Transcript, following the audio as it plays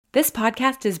This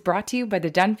podcast is brought to you by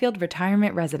the Dunfield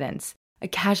Retirement Residence, a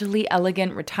casually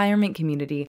elegant retirement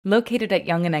community located at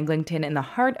Yonge and Eglinton in the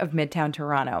heart of Midtown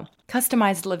Toronto.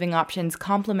 Customized living options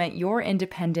complement your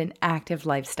independent, active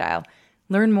lifestyle.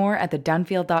 Learn more at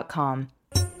thedunfield.com.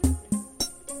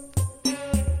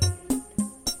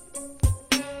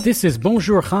 This is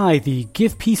Bonjour Hi, the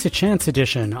Give Peace a Chance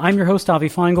edition. I'm your host, Avi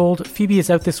Feingold. Phoebe is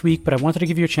out this week, but I wanted to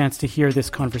give you a chance to hear this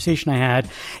conversation I had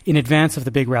in advance of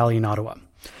the big rally in Ottawa.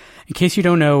 In case you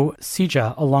don't know,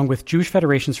 CIJA, along with Jewish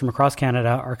federations from across Canada,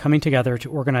 are coming together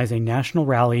to organize a national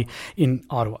rally in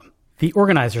Ottawa. The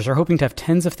organizers are hoping to have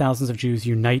tens of thousands of Jews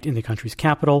unite in the country's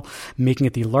capital, making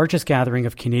it the largest gathering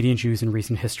of Canadian Jews in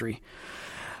recent history.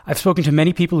 I've spoken to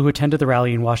many people who attended the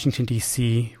rally in Washington,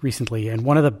 D.C. recently, and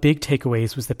one of the big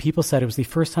takeaways was that people said it was the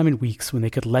first time in weeks when they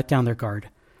could let down their guard,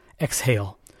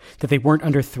 exhale, that they weren't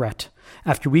under threat.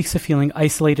 After weeks of feeling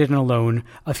isolated and alone,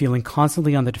 of feeling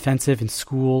constantly on the defensive in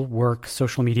school, work,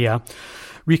 social media,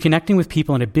 reconnecting with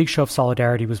people in a big show of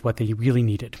solidarity was what they really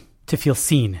needed. To feel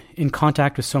seen, in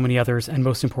contact with so many others, and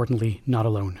most importantly, not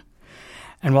alone.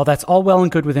 And while that's all well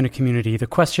and good within a community, the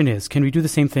question is, can we do the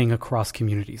same thing across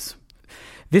communities?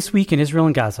 This week in Israel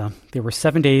and Gaza, there were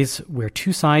 7 days where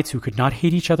two sides who could not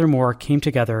hate each other more came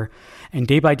together and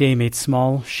day by day made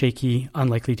small, shaky,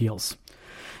 unlikely deals.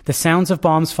 The sounds of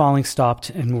bombs falling stopped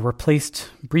and were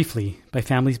replaced, briefly, by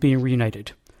families being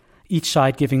reunited, each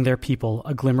side giving their people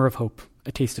a glimmer of hope,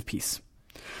 a taste of peace.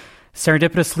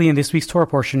 Serendipitously, in this week's Torah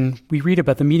portion, we read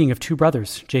about the meeting of two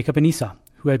brothers, Jacob and Esau,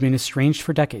 who had been estranged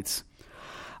for decades.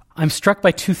 I'm struck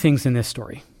by two things in this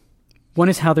story. One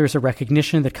is how there is a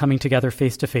recognition that coming together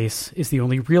face-to-face is the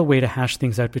only real way to hash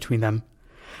things out between them,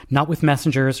 not with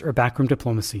messengers or backroom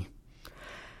diplomacy.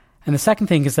 And the second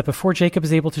thing is that before Jacob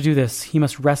is able to do this, he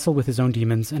must wrestle with his own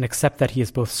demons and accept that he is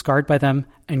both scarred by them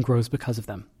and grows because of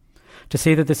them. To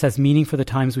say that this has meaning for the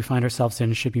times we find ourselves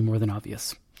in should be more than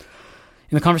obvious.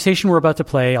 In the conversation we're about to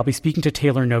play, I'll be speaking to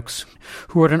Taylor Noakes,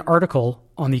 who wrote an article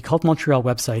on the Cult Montreal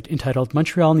website entitled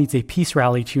 "Montreal Needs a Peace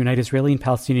Rally to Unite Israeli and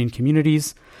Palestinian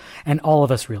Communities, and All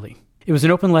of Us Really." It was an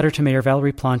open letter to Mayor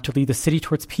Valerie Plante to lead the city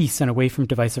towards peace and away from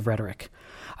divisive rhetoric.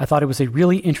 I thought it was a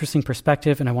really interesting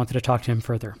perspective, and I wanted to talk to him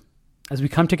further. As we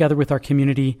come together with our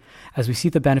community, as we see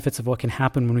the benefits of what can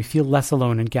happen when we feel less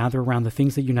alone and gather around the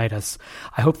things that unite us,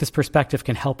 I hope this perspective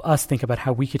can help us think about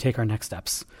how we could take our next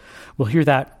steps. We'll hear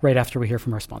that right after we hear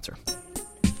from our sponsor.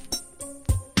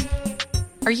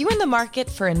 Are you in the market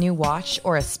for a new watch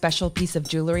or a special piece of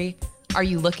jewelry? Are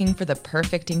you looking for the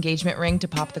perfect engagement ring to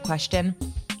pop the question?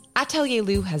 Atelier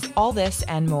Lou has all this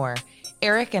and more.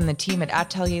 Eric and the team at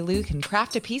Atelier Lou can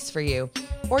craft a piece for you,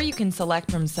 or you can select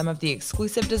from some of the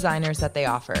exclusive designers that they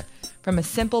offer. From a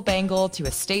simple bangle to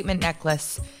a statement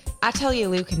necklace, Atelier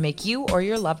Lou can make you or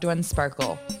your loved ones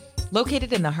sparkle.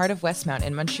 Located in the heart of Westmount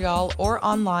in Montreal or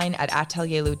online at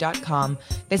atelierlou.com,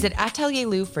 visit Atelier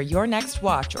Lou for your next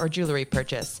watch or jewelry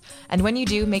purchase. And when you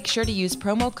do, make sure to use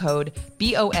promo code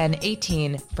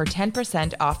BON18 for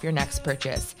 10% off your next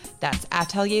purchase. That's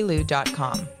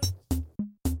atelierlou.com.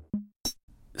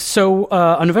 So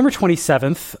on November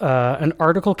 27th, an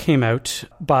article came out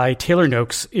by Taylor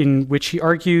Noakes in which he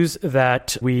argues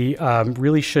that we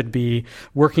really should be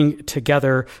working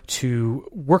together to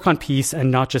work on peace and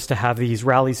not just to have these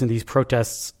rallies and these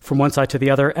protests from one side to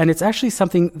the other. And it's actually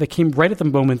something that came right at the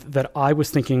moment that I was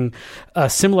thinking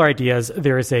similar ideas.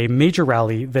 There is a major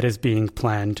rally that is being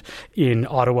planned in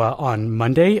Ottawa on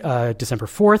Monday, December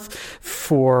 4th,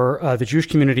 for the Jewish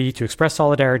community to express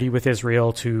solidarity with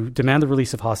Israel, to demand the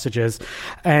release of hostages.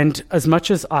 And as much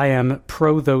as I am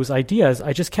pro those ideas,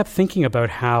 I just kept thinking about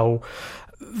how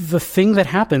the thing that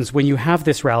happens when you have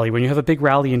this rally, when you have a big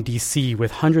rally in DC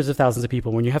with hundreds of thousands of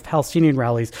people, when you have Palestinian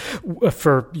rallies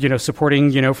for,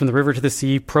 supporting, from the river to the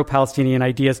sea, pro-Palestinian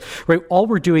ideas, right? All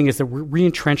we're doing is that we're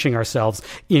re-entrenching ourselves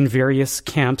in various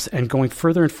camps and going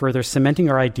further and further,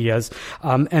 cementing our ideas.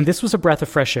 And this was a breath of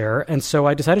fresh air. And so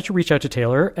I decided to reach out to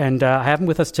Taylor, and I have him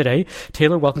with us today.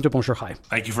 Taylor, welcome to Bonjour Hi.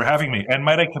 Thank you for having me. And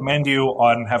might I commend you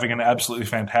on having an absolutely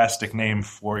fantastic name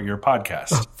for your podcast.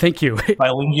 Oh, thank you.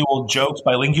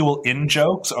 Bilingual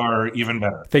in-jokes are even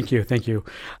better. Thank you.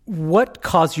 What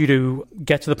caused you to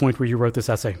get to the point where you wrote this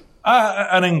essay?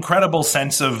 An incredible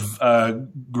sense of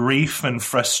grief and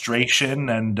frustration.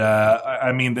 And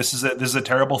this is a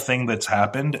terrible thing that's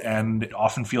happened, and it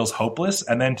often feels hopeless.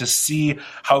 And then to see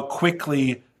how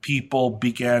quickly people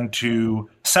began to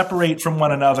separate from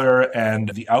one another, and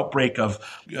the outbreak of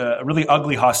really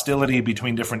ugly hostility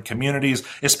between different communities,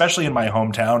 especially in my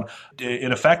hometown,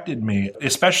 it affected me,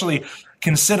 especially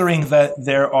considering that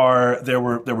there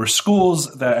were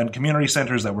schools and community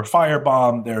centers that were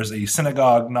firebombed. There's a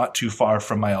synagogue not too far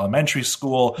from my elementary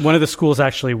school. One of the schools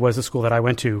actually was a school that I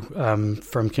went to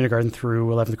from kindergarten through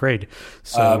 11th grade.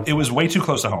 So it was way too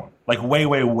close to home, like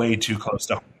way too close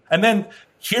to home. And then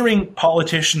hearing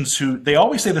politicians who they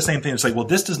always say the same thing. It's like, well,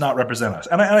 this does not represent us,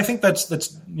 and I think that's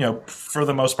for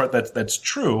the most part that's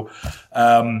true.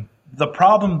 The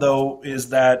problem, though, is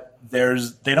that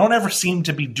they don't ever seem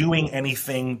to be doing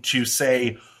anything to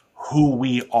say who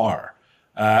we are.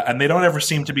 And they don't ever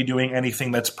seem to be doing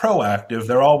anything that's proactive.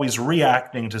 They're always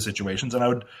reacting to situations.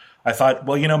 And I thought,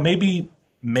 well, maybe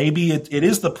it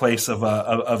is the place of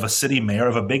a city mayor,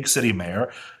 of a big city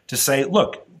mayor, to say,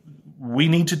 look, we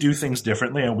need to do things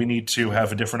differently and we need to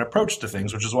have a different approach to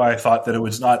things, which is why I thought that it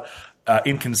was not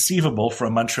inconceivable for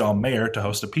a Montreal mayor to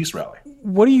host a peace rally.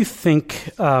 What do you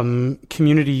think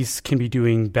communities can be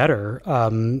doing better?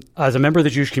 As a member of the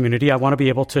Jewish community, I want to be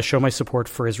able to show my support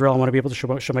for Israel. I want to be able to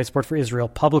show my support for Israel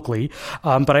publicly.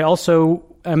 But I also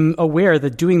am aware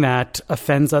that doing that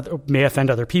may offend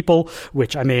other people,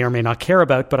 which I may or may not care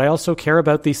about. But I also care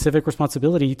about the civic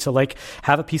responsibility to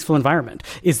have a peaceful environment.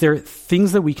 Is there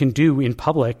things that we can do in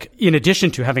public, in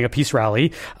addition to having a peace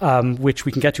rally, which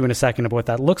we can get to in a second about what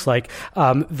that looks like,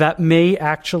 that may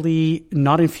actually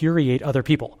not infuriate other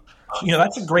people?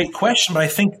 That's a great question, but I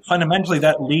think fundamentally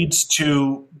that leads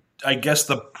to, I guess,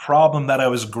 the problem that I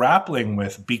was grappling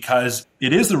with, because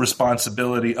it is the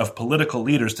responsibility of political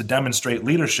leaders to demonstrate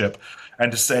leadership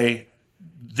and to say,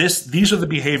 these are the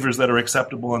behaviors that are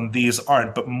acceptable and these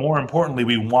aren't. But more importantly,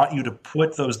 we want you to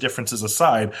put those differences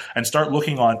aside and start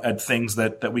looking at things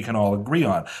that we can all agree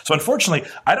on. So unfortunately,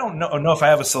 I don't know if I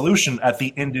have a solution at the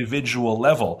individual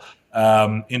level.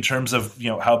 In terms of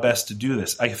how best to do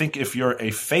this. I think if you're a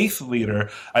faith leader,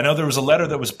 I know there was a letter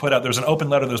that was put out. There was an open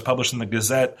letter that was published in the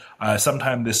Gazette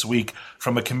sometime this week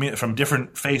from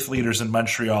different faith leaders in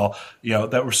Montreal,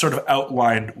 that were sort of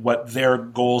outlined what their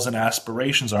goals and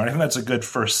aspirations are. And I think that's a good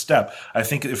first step. I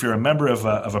think if you're a member of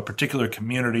a particular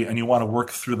community and you want to work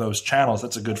through those channels,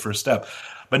 that's a good first step.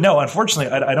 But no,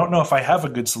 unfortunately, I don't know if I have a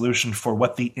good solution for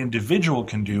what the individual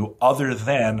can do other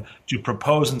than to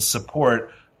propose and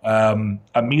support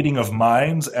a meeting of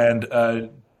minds and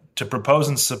to propose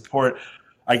and support,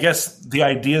 I guess, the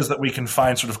ideas that we can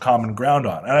find sort of common ground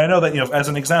on. And I know that, as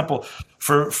an example,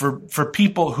 for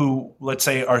people who, let's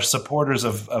say, are supporters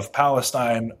of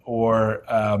Palestine, or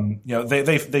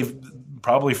they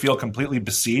probably feel completely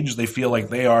besieged. They feel like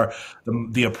they are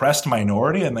the oppressed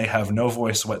minority and they have no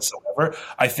voice whatsoever.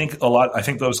 I think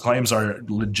those claims are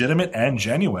legitimate and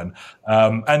genuine.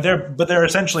 But they're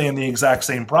essentially in the exact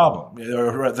same problem.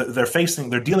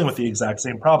 They're dealing with the exact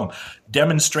same problem.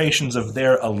 Demonstrations of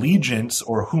their allegiance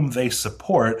or whom they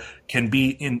support can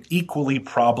be equally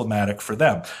problematic for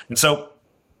them. And so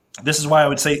this is why I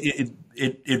would say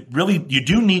it really, you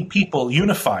do need people,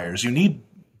 unifiers. You need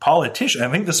politicians.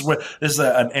 I think this is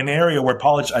an area where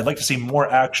I'd like to see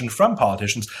more action from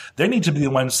politicians. They need to be the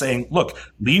ones saying, look,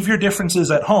 leave your differences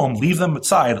at home, leave them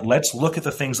aside. Let's look at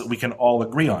the things that we can all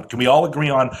agree on. Can we all agree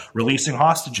on releasing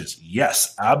hostages?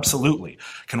 Yes, absolutely.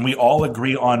 Can we all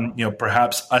agree on,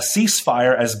 perhaps a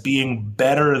ceasefire as being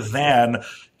better than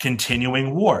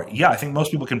continuing war? Yeah, I think most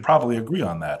people can probably agree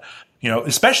on that.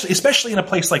 Especially in a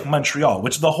place like Montreal,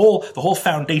 which the whole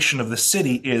foundation of the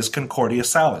city is Concordia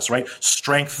Salis, right?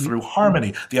 Strength through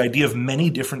harmony. The idea of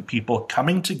many different people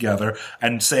coming together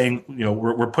and saying,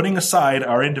 we're putting aside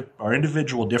our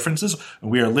individual differences.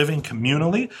 We are living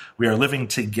communally. We are living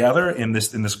together in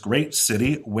this great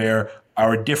city where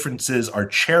our differences are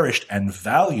cherished and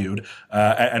valued,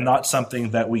 and not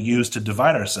something that we use to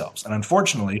divide ourselves. And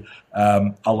unfortunately,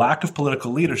 a lack of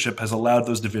political leadership has allowed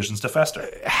those divisions to fester.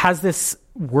 Has this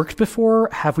worked before?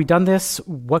 Have we done this?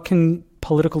 What can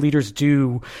political leaders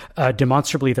do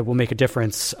demonstrably that will make a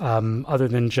difference, other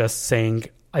than just saying,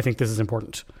 I think this is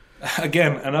important?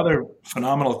 Again, another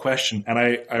phenomenal question. And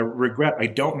I regret, I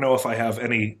don't know if I have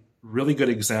any really good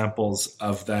examples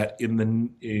of that in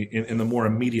the more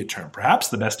immediate term. Perhaps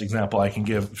the best example I can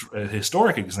give, a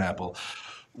historic example,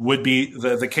 would be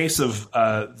the case of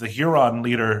the Huron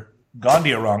leader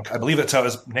Gondiaronk. I believe that's how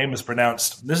his name is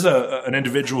pronounced. This is an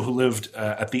individual who lived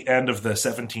at the end of the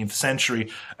 17th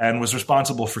century and was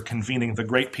responsible for convening the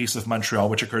Great Peace of Montreal,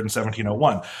 which occurred in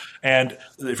 1701. And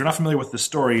if you're not familiar with the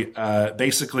story,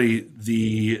 basically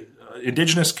the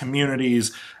indigenous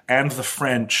communities and the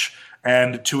French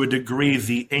and to a degree,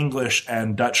 the English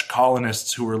and Dutch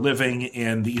colonists who were living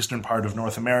in the eastern part of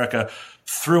North America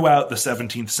throughout the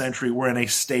 17th century were in a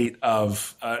state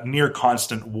of near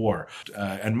constant war.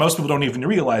 And most people don't even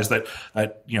realize that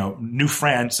New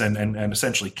France and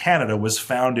essentially Canada was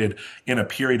founded in a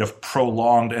period of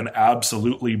prolonged and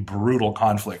absolutely brutal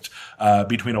conflict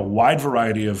between a wide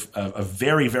variety of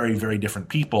very, very, very different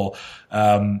people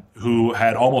who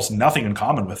had almost nothing in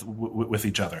common with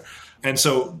each other. And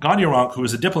so Gagneronk, who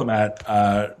was a diplomat,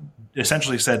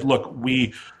 essentially said, look,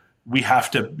 we have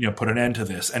to put an end to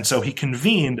this. And so he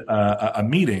convened a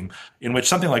meeting in which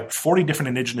something like 40 different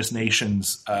indigenous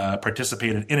nations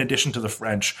participated, in addition to the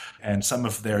French and some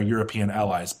of their European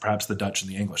allies, perhaps the Dutch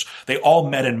and the English. They all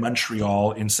met in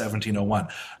Montreal in 1701.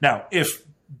 Now, if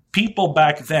people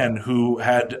back then who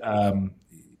had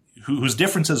whose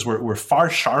differences were far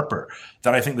sharper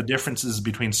than I think the differences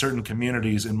between certain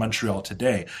communities in Montreal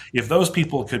today, if those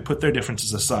people could put their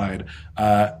differences aside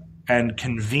and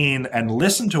convene and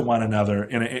listen to one another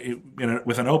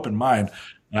with an open mind,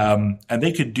 and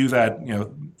they could do that,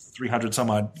 300 some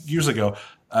odd years ago.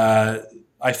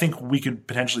 I think we could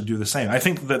potentially do the same. I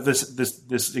think that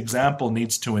this example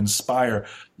needs to inspire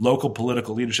local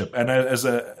political leadership. And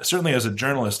certainly as a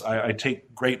journalist, I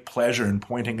take great pleasure in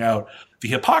pointing out the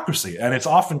hypocrisy. And it's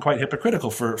often quite hypocritical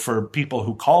for people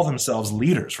who call themselves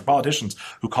leaders, for politicians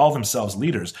who call themselves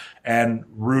leaders, and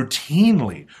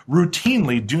routinely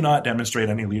do not demonstrate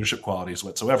any leadership qualities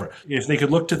whatsoever. If they could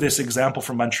look to this example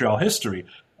from Montreal history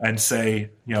and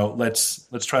say, let's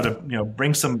try to,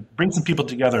 bring some people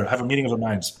together, have a meeting of the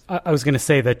minds. I was going to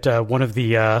say that one of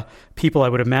the people I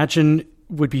would imagine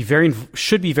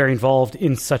should be very involved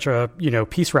in such a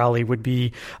peace rally would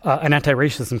be an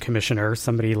anti-racism commissioner,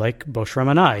 somebody like Bushra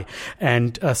Manai,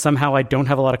 and somehow I don't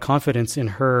have a lot of confidence in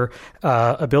her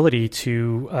ability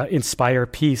to inspire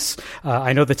peace.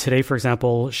 I know that today, for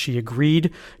example, she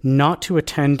agreed not to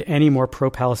attend any more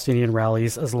pro-Palestinian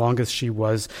rallies as long as she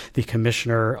was the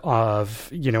commissioner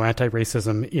of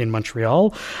anti-racism in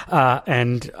Montreal,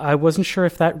 and I wasn't sure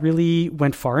if that really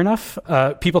went far enough.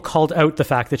 People called out the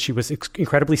fact that she was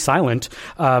incredibly silent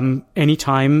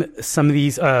anytime some of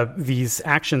these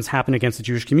actions happen against the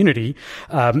Jewish community.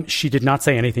 She did not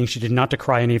say anything. She did not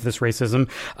decry any of this racism.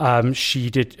 She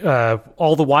did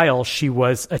all the while she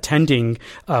was attending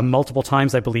multiple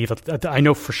times, I believe. I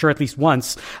know for sure at least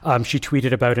once she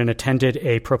tweeted about and attended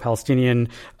a pro-Palestinian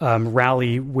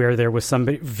rally where there was some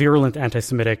virulent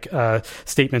anti-Semitic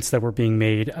statements that were being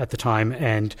made at the time,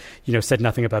 and said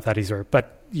nothing about that either.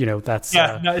 But that's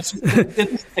it's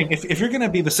if you're going to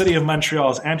be the city of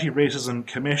Montreal's anti-racism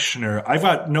commissioner, I've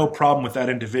got no problem with that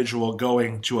individual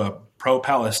going to a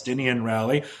pro-Palestinian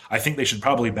rally. I think they should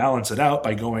probably balance it out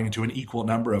by going to an equal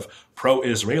number of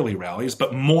pro-Israeli rallies.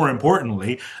 But more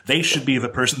importantly, they should be the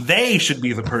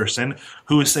person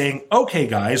who is saying, okay,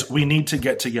 guys, we need to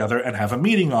get together and have a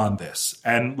meeting on this.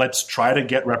 And let's try to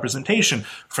get representation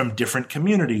from different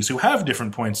communities who have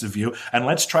different points of view. And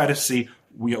let's try to see,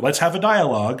 let's have a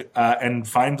dialogue and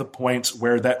find the points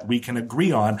where that we can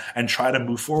agree on and try to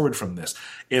move forward from this.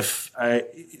 If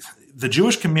the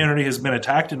Jewish community has been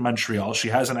attacked in Montreal, she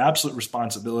has an absolute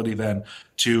responsibility then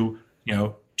to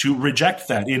reject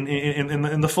that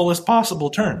in the fullest possible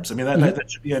terms. I mean, that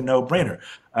should be a no-brainer.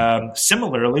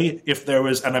 Similarly, if there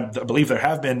was, and I believe there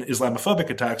have been Islamophobic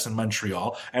attacks in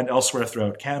Montreal and elsewhere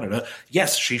throughout Canada,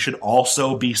 yes, she should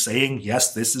also be saying,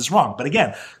 yes, this is wrong. But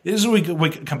again, this is what we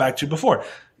come back to before.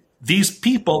 These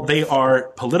people, they are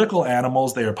political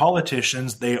animals, they are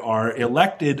politicians, they are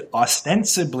elected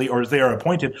ostensibly, or they are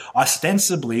appointed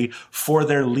ostensibly for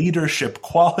their leadership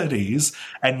qualities,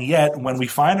 and yet when we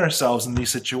find ourselves in these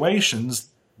situations,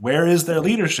 where is their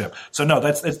leadership? So no,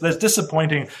 that's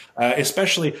disappointing,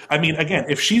 especially, I mean, again,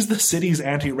 if she's the city's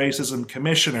anti-racism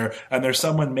commissioner and there's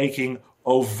someone making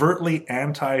overtly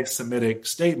anti-Semitic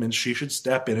statements, she should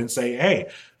step in and say, hey,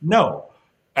 no.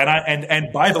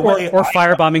 And by the way, or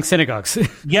firebombing synagogues.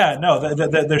 Yeah, no,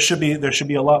 there should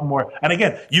be a lot more. And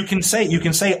again, you can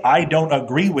say I don't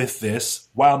agree with this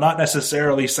while not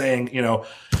necessarily saying,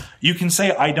 you can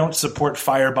say I don't support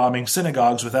firebombing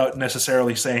synagogues without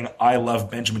necessarily saying I love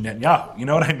Benjamin Netanyahu. You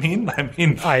know what I mean?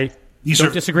 I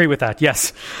don't disagree with that.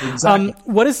 Yes. Exactly.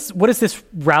 What is this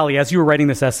rally? As you were writing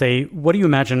this essay, what do you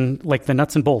imagine, like the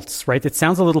nuts and bolts, right? It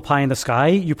sounds a little pie in the sky.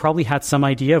 You probably had some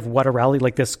idea of what a rally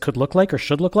like this could look like or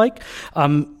should look like.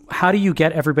 How do you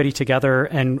get everybody together,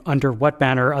 and under what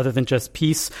banner other than just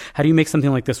peace? How do you make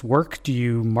something like this work? Do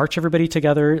you march everybody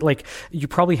together? Like, you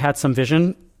probably had some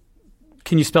vision.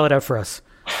 Can you spell it out for us?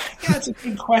 Yeah, it's a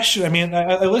good question. I mean,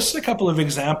 I listed a couple of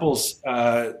examples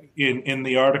in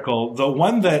the article. The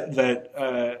one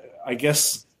that I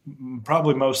guess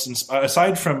probably most,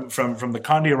 aside from the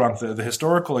Kandiaronk, the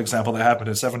historical example that happened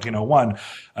in 1701,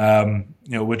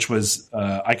 which was,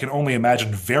 I can only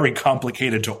imagine, very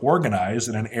complicated to organize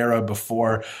in an era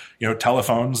before,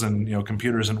 telephones and,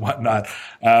 computers and whatnot.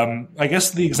 I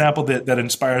guess the example that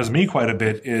inspires me quite a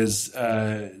bit is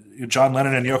John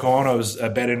Lennon and Yoko Ono's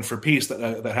Bed In for Peace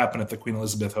that happened at the Queen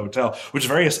Elizabeth Hotel, which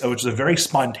is a very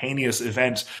spontaneous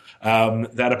event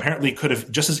that apparently could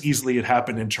have just as easily had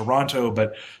happened in Toronto,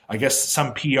 but I guess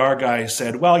some PR guy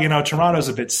said, well, Toronto's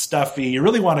a bit stuffy. You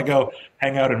really want to go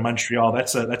hang out in Montreal.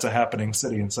 That's a happening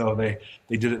city, and so they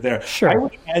did it there. Sure. I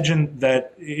would imagine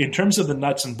that in terms of the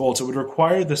nuts and bolts, it would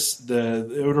require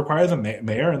the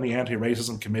mayor and the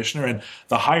anti-racism commissioner and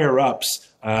the higher ups.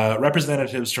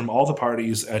 Representatives from all the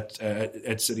parties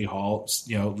at City Hall,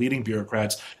 leading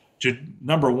bureaucrats, to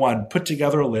number one, put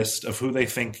together a list of who they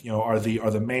think are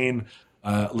the main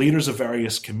leaders of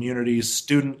various communities,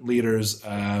 student leaders,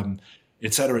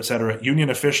 et cetera,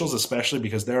 union officials especially,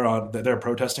 because they're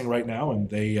protesting right now, and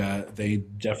they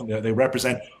definitely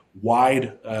represent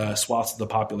wide swaths of the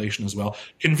population as well.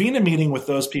 Convene a meeting with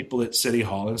those people at City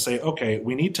Hall and say, okay,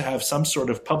 we need to have some sort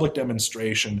of public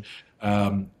demonstration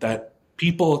that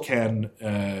people can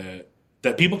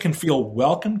feel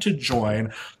welcome to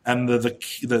join, and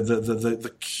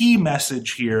the key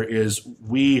message here is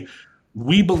we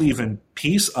believe in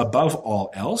peace above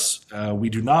all else. We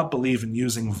do not believe in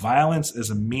using violence as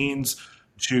a means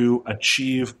to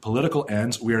achieve political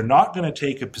ends. We are not going to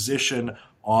take a position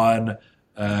on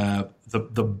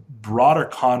the broader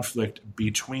conflict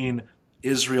between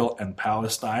Israel and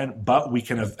Palestine, but we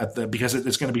can because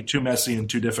it's going to be too messy and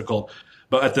too difficult.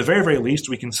 But at the very, very least,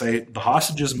 we can say the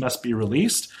hostages must be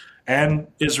released and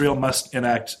Israel must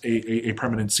enact a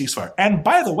permanent ceasefire. And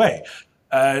by the way,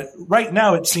 right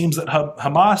now it seems that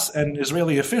Hamas and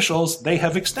Israeli officials, they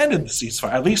have extended the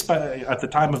ceasefire, at least at the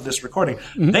time of this recording.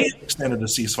 Mm-hmm. They have extended the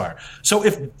ceasefire. So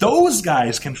if those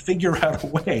guys can figure out a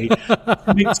way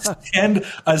to extend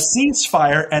a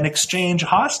ceasefire and exchange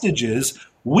hostages,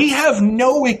 we have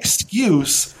no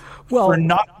excuse for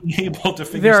not being able to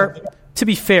figure something out. To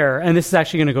be fair, and this is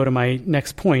actually going to go to my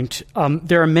next point,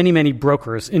 there are many, many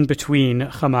brokers in between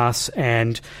Hamas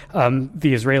and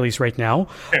the Israelis right now.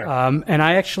 And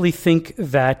I actually think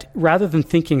that rather than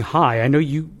thinking high, I know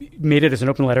you made it as an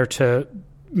open letter to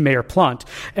Mayor Plant,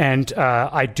 and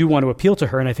I do want to appeal to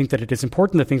her, and I think that it is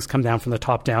important that things come down from the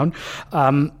top down.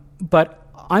 But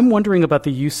I'm wondering about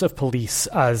the use of police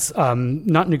as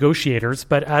not negotiators,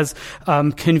 but as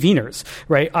conveners,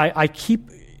 right? I keep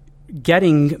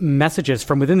getting messages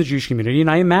from within the Jewish community,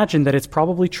 and I imagine that it's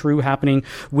probably true happening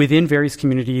within various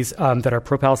communities that are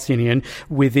pro-Palestinian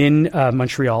within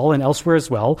Montreal and elsewhere as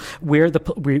well, where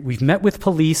we've met with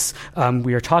police,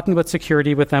 we are talking about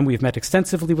security with them, we've met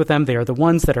extensively with them, they are the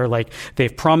ones that are like,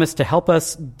 they've promised to help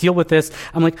us deal with this.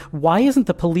 I'm like, why isn't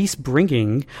the police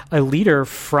bringing a leader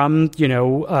from,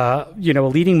 a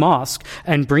leading mosque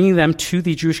and bringing them to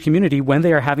the Jewish community when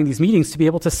they are having these meetings to be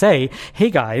able to say, hey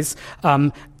guys,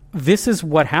 this is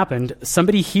what happened.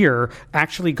 Somebody here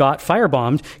actually got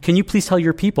firebombed. Can you please tell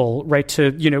your people, right,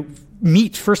 to,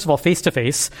 meet, first of all, face to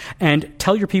face and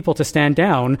tell your people to stand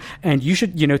down. And you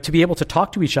should, to be able to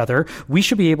talk to each other, we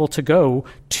should be able to go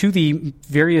to the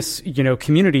various,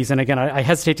 communities. And again, I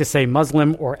hesitate to say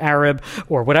Muslim or Arab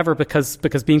or whatever, because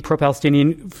being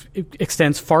pro-Palestinian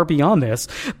extends far beyond this,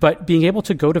 but being able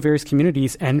to go to various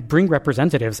communities and bring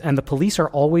representatives, and the police are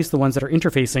always the ones that are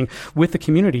interfacing with the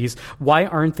communities. Why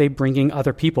aren't they bringing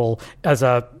other people as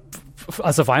a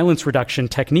violence reduction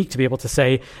technique to be able to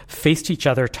say, face to each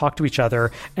other, talk to each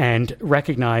other, and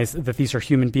recognize that these are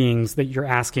human beings that you're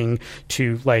asking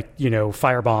to,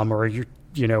 firebomb, or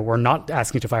or not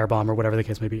asking to firebomb, or whatever the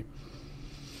case may be?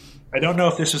 I don't know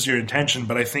if this is your intention,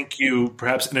 but I think you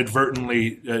perhaps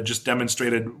inadvertently just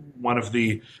demonstrated one of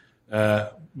the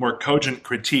more cogent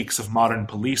critiques of modern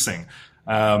policing.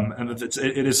 And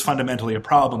it is fundamentally a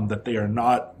problem that they are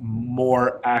not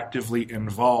more actively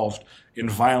involved in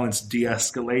violence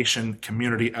de-escalation,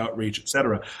 community outreach,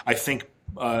 etc. I think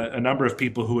a number of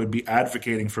people who would be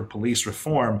advocating for police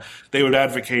reform, they would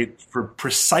advocate for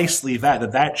precisely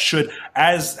that should,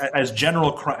 as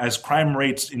crime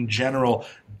rates in general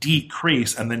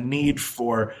decrease, and the need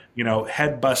for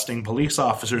head-busting police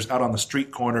officers out on the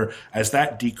street corner, as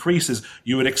that decreases,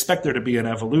 you would expect there to be an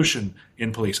evolution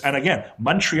in police. And again,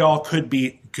 Montreal could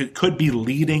be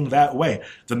leading that way.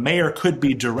 The mayor could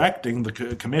be directing the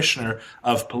commissioner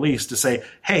of police to say,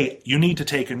 "Hey, you need to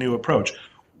take a new approach."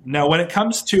 Now, when it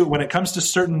comes to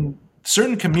certain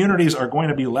certain communities are going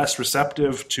to be less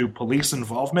receptive to police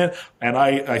involvement. And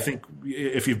I think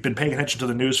if you've been paying attention to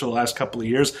the news for the last couple of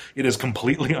years, it is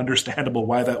completely understandable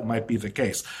why that might be the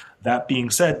case. That being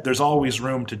said, there's always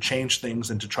room to change things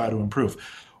and to try to improve.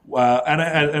 And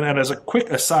as a quick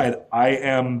aside, I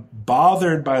am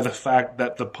bothered by the fact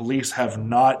that the police have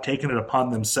not taken it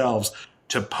upon themselves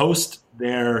to post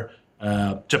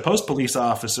police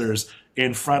officers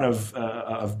in front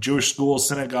of Jewish schools,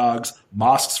 synagogues,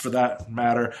 mosques for that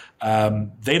matter.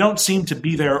 They don't seem to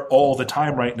be there all the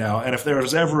time right now. And if there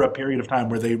was ever a period of time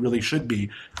where they really should be,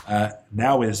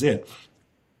 now is it.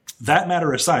 That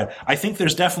matter aside, I think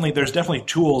there's definitely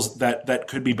tools that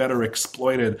could be better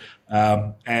exploited,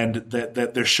 and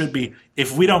that there should be.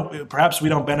 Perhaps we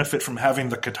don't benefit from having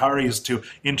the Qataris to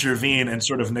intervene and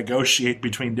sort of negotiate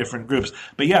between different groups.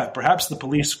 But yeah, perhaps the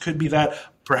police could be that.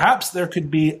 Perhaps there could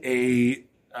be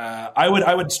I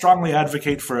would strongly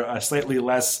advocate for a slightly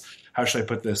less. How should I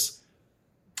put this?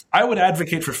 I would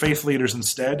advocate for faith leaders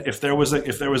instead. If there was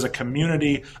a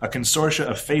community, a consortia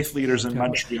of faith leaders in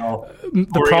Montreal.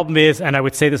 The problem is, and I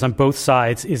would say this on both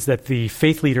sides, is that the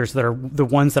faith leaders that are the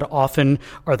ones that often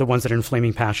are the ones that are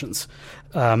inflaming passions,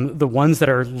 the ones that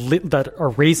are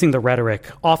raising the rhetoric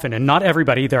often, and not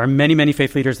everybody. There are many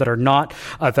faith leaders that are not,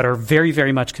 that are very,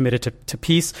 very much committed to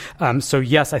peace. So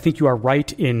yes, I think you are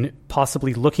right in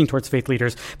possibly looking towards faith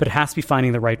leaders, but it has to be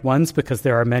finding the right ones, because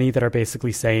there are many that are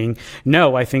basically saying,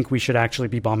 no, I think we should actually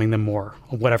be bombing them more,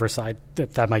 on whatever side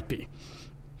that might be.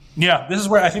 Yeah, this is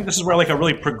where like a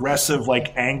really progressive,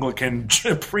 like Anglican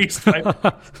priest type.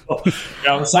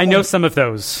 I know some of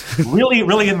those.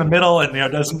 really in the middle, and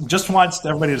just wants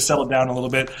everybody to settle down a little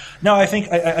bit. No, I think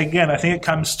it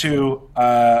comes to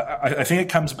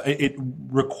it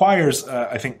requires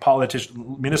I think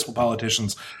municipal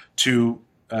politicians to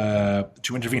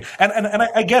intervene, and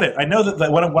I get it. I know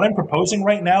that what I'm proposing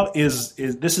right now is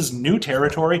this is new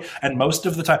territory, and most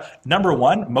of the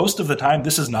time,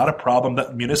 this is not a problem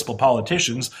that municipal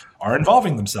politicians are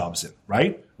involving themselves in.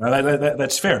 Right?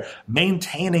 That's fair.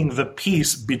 Maintaining the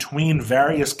peace between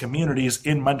various communities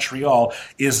in Montreal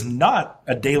is not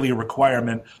a daily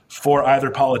requirement for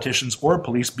either politicians or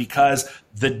police, because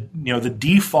the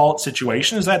default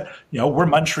situation is that we're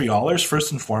Montrealers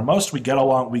first and foremost. We get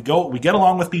along. We get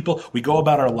along with people. We go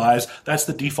about our lives. That's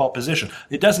the default position.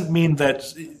 It doesn't mean that.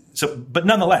 But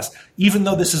nonetheless, even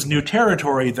though this is new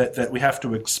territory that we have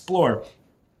to explore,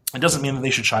 it doesn't mean that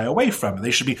they should shy away from it.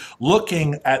 They should be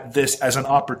looking at this as an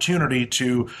opportunity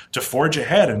to forge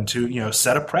ahead and to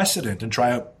set a precedent and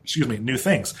try out new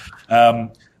things. But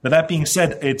that being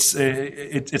said, it's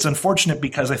unfortunate,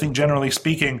 because I think generally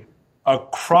speaking,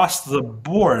 across the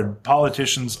board,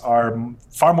 politicians are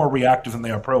far more reactive than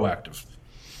they are proactive.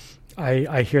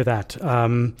 I hear that.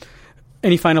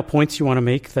 Any final points you want to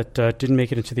make that didn't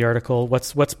make it into the article?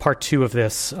 What's part 2 of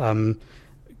this?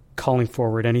 Calling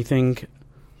forward anything?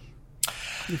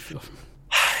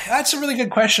 That's a really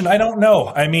good question. I don't know.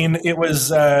 I mean, it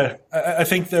was. I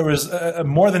think there was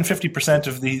more than 50%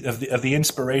 of the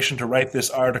inspiration to write this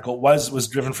article was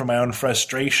driven from my own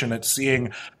frustration at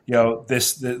seeing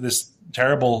this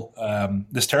terrible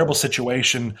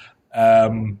situation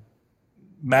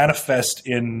manifest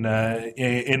in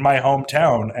my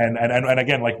hometown, and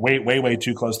again, like way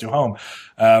too close to home.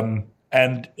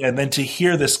 And then to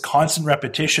hear this constant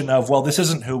repetition of, well, this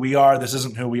isn't who we are, this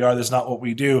isn't who we are, this is not what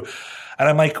we do. And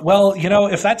I'm like, well,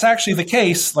 if that's actually the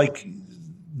case, like,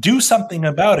 do something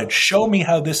about it. Show me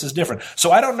how this is different. So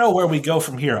I don't know where we go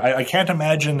from here. I can't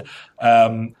imagine.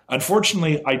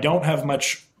 Unfortunately, I don't have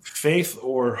much faith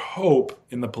or hope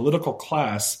in the political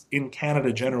class in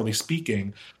Canada, generally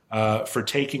speaking, for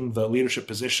taking the leadership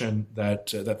position that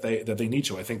they need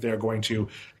to. I think they are going to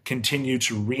continue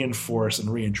to reinforce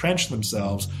and re-entrench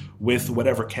themselves with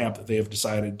whatever camp that they have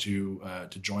decided to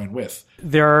join with.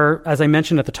 There are, as I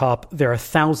mentioned at the top, there are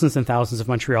thousands and thousands of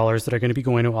Montrealers that are going to be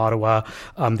going to Ottawa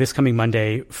this coming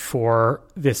Monday for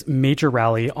this major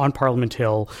rally on Parliament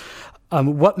Hill.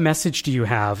 What message do you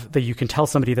have that you can tell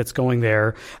somebody that's going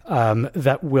there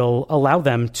that will allow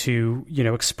them to,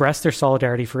 express their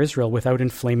solidarity for Israel without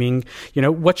inflaming,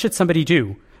 what should somebody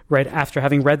do, right, after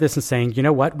having read this and saying, you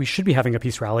know what, we should be having a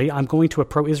peace rally. I'm going to a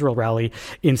pro-Israel rally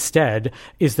instead.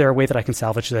 Is there a way that I can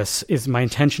salvage this? Is my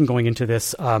intention going into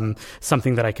this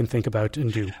something that I can think about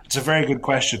and do? It's a very good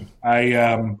question.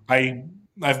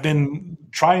 I've been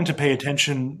trying to pay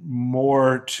attention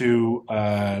more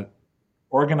to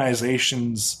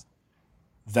organizations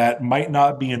that might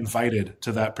not be invited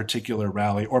to that particular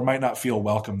rally or might not feel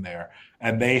welcome there,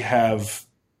 and they have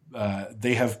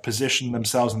positioned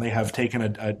themselves and they have taken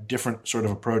a different sort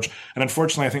of approach. And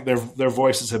unfortunately, I think their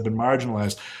voices have been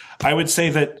marginalized. I would say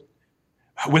that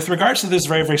With regards to this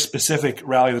very, very specific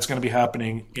rally that's going to be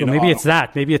happening in maybe Ottawa, it's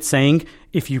that. Maybe it's saying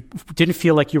if you didn't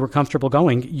feel like you were comfortable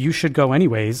going, you should go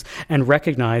anyways, and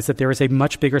recognize that there is a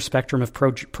much bigger spectrum of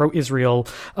pro-Israel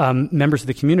members of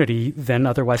the community than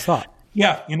otherwise thought.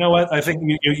 Yeah, you know what? I think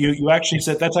you actually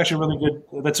said that's actually really good.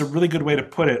 That's a really good way to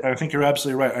put it. I think you're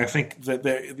absolutely right. I think that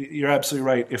you're absolutely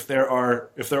right. If there are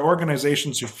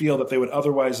organizations who feel that they would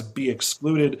otherwise be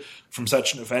excluded from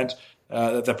such an event,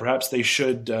 that perhaps they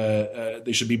should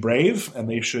be brave and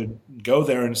they should go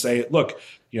there and say, look,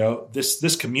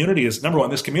 this community is, number one,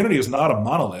 this community is not a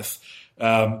monolith.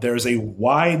 There is a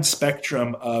wide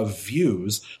spectrum of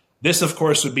views. This, of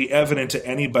course, would be evident to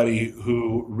anybody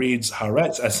who reads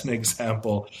Haaretz as an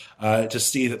example, to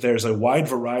see that there's a wide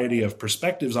variety of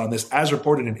perspectives on this, as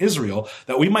reported in Israel,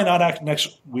 that we might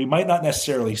not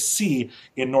necessarily see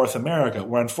in North America,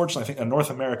 where unfortunately I think a North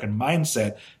American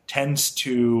mindset tends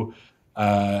to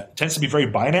be very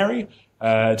binary,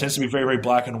 tends to be very, very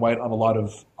black and white on a lot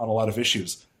of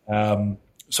issues.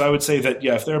 So I would say that,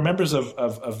 if there are members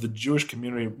of the Jewish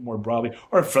community more broadly,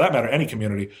 or for that matter, any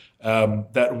community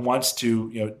that wants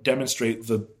to demonstrate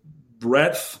the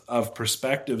breadth of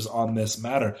perspectives on this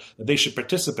matter, that they should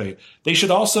participate. They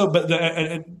should also,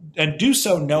 and do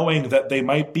so knowing that they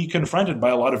might be confronted by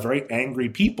a lot of very angry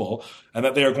people, and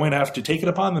that they are going to have to take it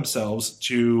upon themselves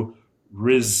to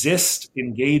resist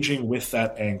engaging with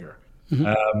that anger.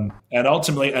 Mm-hmm. And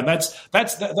ultimately, and that's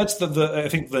the I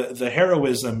think the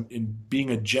heroism in being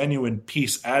a genuine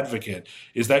peace advocate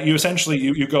is that you essentially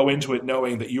you go into it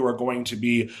knowing that you are going to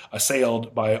be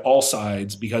assailed by all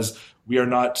sides, because we are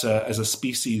not as a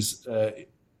species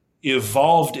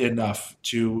evolved enough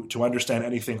to understand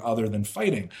anything other than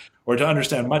fighting, or to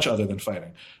understand much other than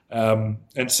fighting.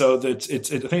 And so I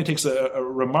think it takes a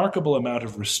remarkable amount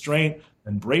of restraint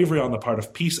and bravery on the part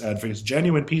of peace advocates,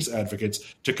 genuine peace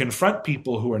advocates, to confront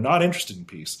people who are not interested in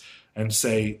peace and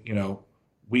say,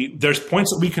 there's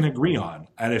points that we can agree on,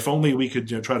 and if only we could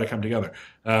try to come together.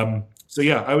 So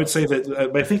I would say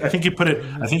that I think you put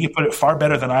it far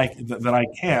better than I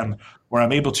can, or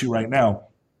I'm able to right now.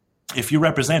 If you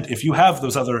have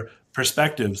those other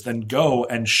perspectives, then go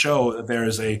and show that there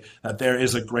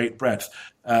is a great breadth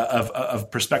of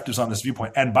perspectives on this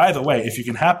viewpoint. And by the way, if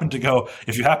you happen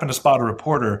to spot a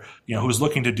reporter, who's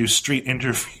looking to do street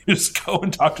interviews, go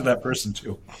and talk to that person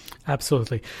too.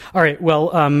 Absolutely. All right.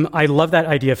 Well, I love that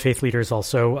idea of faith leaders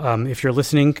also. If you're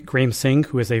listening, Graham Singh,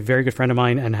 who is a very good friend of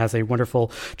mine and has a wonderful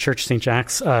church, St.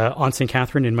 Jack's, on St.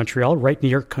 Catherine in Montreal, right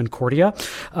near Concordia.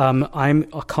 I'm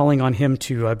calling on him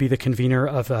to be the convener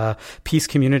of peace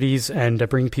communities and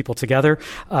bring people together.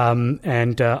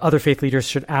 And other faith leaders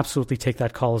should absolutely take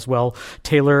that call as well.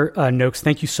 Taylor Noakes,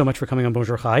 thank you so much for coming on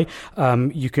Bonjour Chai.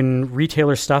 You can read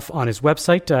Taylor's stuff on his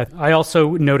website. I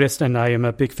also noticed, and I am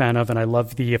a big fan of, and I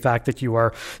love the fact that you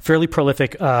are fairly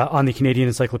prolific on the Canadian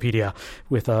Encyclopedia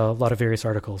with a lot of various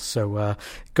articles. So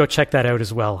go check that out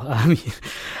as well.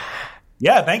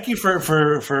 Yeah, thank you for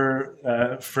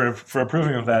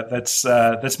approving of that.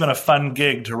 That's been a fun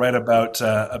gig to write about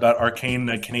Arcane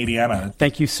Canadiana.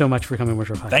 Thank you so much for coming,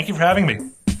 Bonjour Chai. Thank you for having me.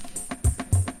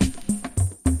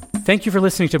 Thank you for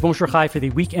listening to Bonjour Chai for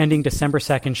the week ending December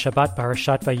 2nd, Shabbat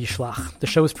Parashat Vayishlach. The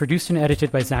show is produced and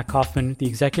edited by Zach Kaufman. The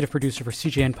executive producer for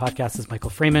CJN Podcast is Michael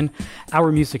Freeman.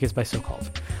 Our music is by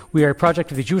SoCalled. We are a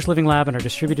project of the Jewish Living Lab and are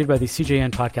distributed by the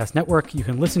CJN Podcast Network. You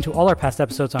can listen to all our past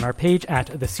episodes on our page at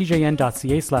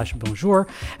thecjn.ca/bonjour,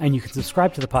 and you can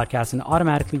subscribe to the podcast and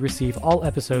automatically receive all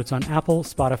episodes on Apple,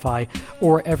 Spotify,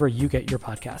 or wherever you get your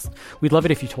podcast. We'd love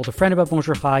it if you told a friend about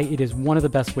Bonjour Chai. It is one of the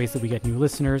best ways that we get new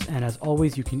listeners, and as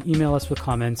always, you can email us with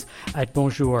comments at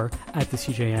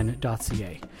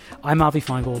bonjour@thecjn.ca. I'm Avi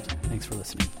Feingold. Thanks for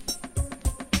listening.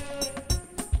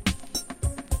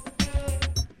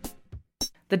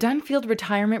 The Dunfield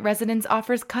Retirement Residence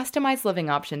offers customized living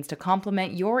options to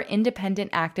complement your independent,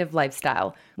 active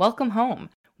lifestyle. Welcome home.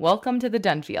 Welcome to the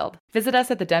Dunfield. Visit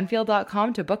us at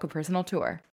thedunfield.com to book a personal tour.